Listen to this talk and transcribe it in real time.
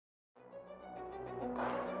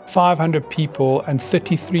500 people and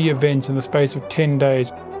 33 events in the space of 10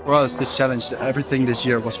 days. For us, this challenge, everything this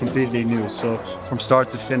year was completely new. So from start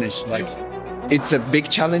to finish, it's a big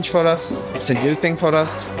challenge for us. It's a new thing for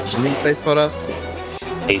us. It's a new place for us.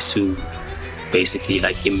 Is to basically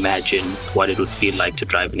imagine what it would feel like to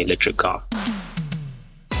drive an electric car.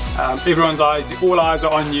 Everyone's eyes, all eyes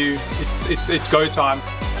are on you. It's go time.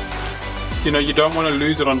 You don't want to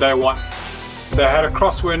lose it on day one. They had a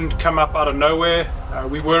crosswind come up out of nowhere.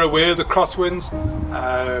 We were aware of the crosswinds.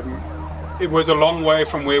 It was a long way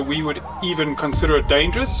from where we would even consider it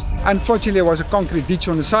dangerous. Unfortunately, there was a concrete ditch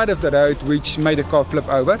on the side of the road which made the car flip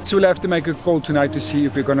over. So we'll have to make a call tonight to see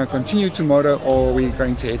if we're going to continue tomorrow or we're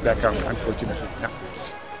going to head back home, unfortunately. Yeah.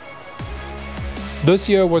 This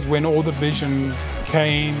year was when all the vision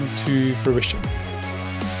came to fruition.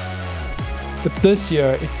 But this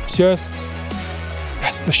year,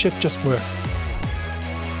 the ship just worked.